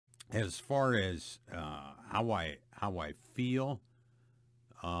As far as how I feel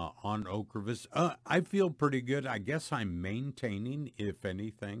on Ocrevus, I feel pretty good. I guess I'm maintaining, if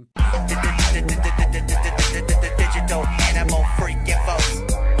anything.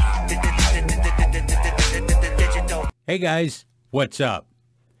 Hey guys, what's up?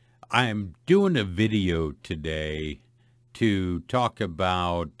 I'm doing a video today to talk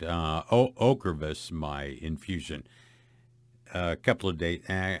about Ocrevus, my infusion. A couple of days,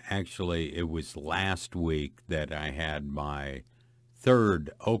 actually, it was last week that I had my third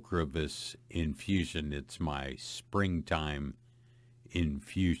Ocrevus infusion. It's my springtime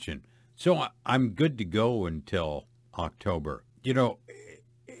infusion. So I'm good to go until October. You know,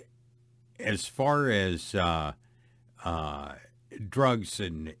 as far as drugs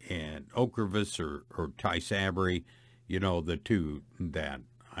and Ocrevus or Tysabri, you know, the two that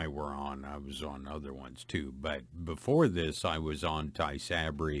I was on other ones too. But before this, I was on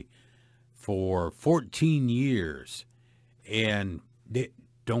Tysabri for 14 years. And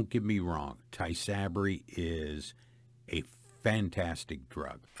don't get me wrong, Tysabri is a fantastic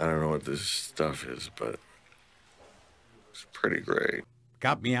drug. I don't know what this stuff is, but it's pretty great.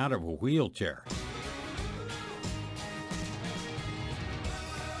 Got me out of a wheelchair.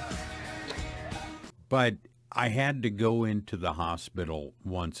 But I had to go into the hospital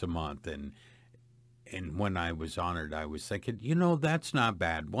once a month, and when I was on it, I was thinking, you know, that's not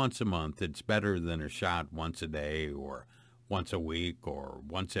bad. Once a month, it's better than a shot once a day or once a week or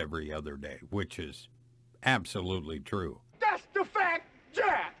once every other day, which is absolutely true. That's the fact,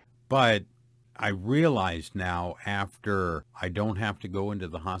 Jack! But I realize now, after I don't have to go into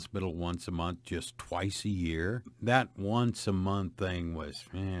the hospital once a month, just twice a year, that once a month thing was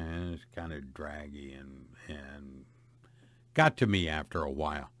kind of draggy and got to me after a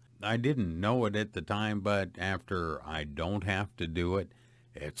while. I didn't know it at the time, but after I don't have to do it,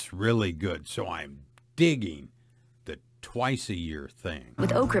 it's really good. So I'm digging the twice a year thing.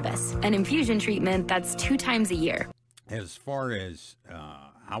 With Ocrevus, an infusion treatment that's 2 times a year. As far as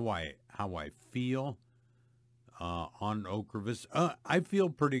how I feel on Ocrevus, I feel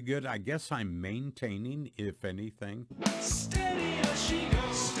pretty good. I guess I'm maintaining, if anything. Steady as she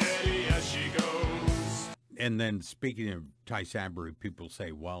goes. Steady as she goes. And then speaking of Tysabri, people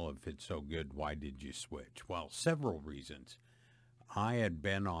say, well, if it's so good, why did you switch? Well, several reasons. I had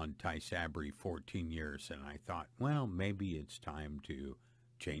been on Tysabri 14 years, and I thought, well, maybe it's time to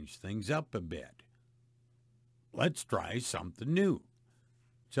change things up a bit. Let's try something new.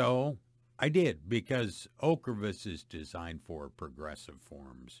 So I did, because Ocrevus is designed for progressive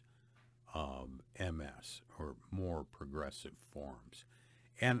forms of MS, or more progressive forms.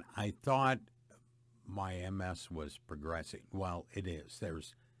 And I thought my MS was progressing. Well, it is.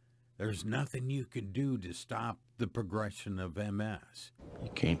 There's nothing you can do to stop the progression of MS. You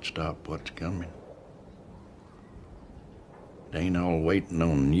can't stop what's coming. It ain't all waiting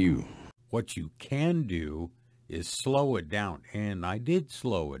on you. What you can do is slow it down, and I did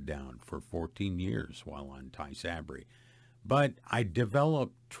slow it down for 14 years while on Tysabri. But I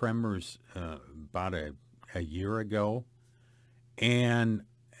developed tremors about a year ago, and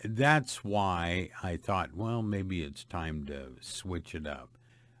that's why I thought, well, maybe it's time to switch it up.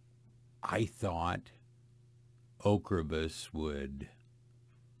 I thought Ocrevus would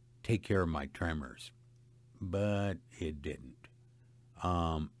take care of my tremors, but it didn't.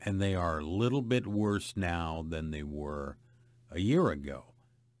 And they are a little bit worse now than they were a year ago.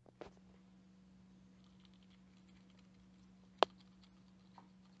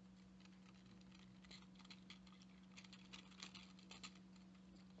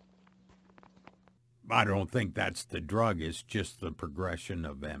 I don't think that's the drug. It's just the progression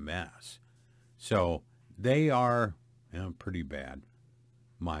of MS. So they are pretty bad.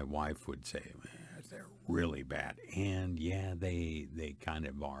 My wife would say, they're really bad. And yeah, they kind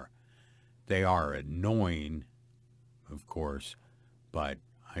of are. They are annoying, of course, but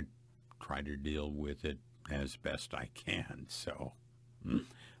I try to deal with it as best I can. So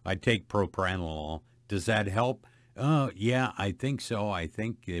I take propranolol. Does that help? Yeah, I think so. I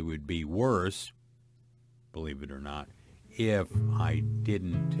think it would be worse, believe it or not, if I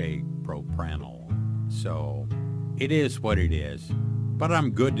didn't take propranolol. So it is what it is. But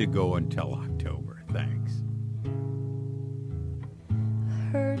I'm good to go until October. Thanks.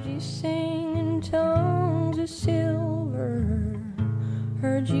 Heard you sing in tongues of silver.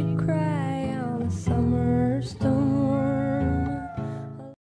 Heard you cry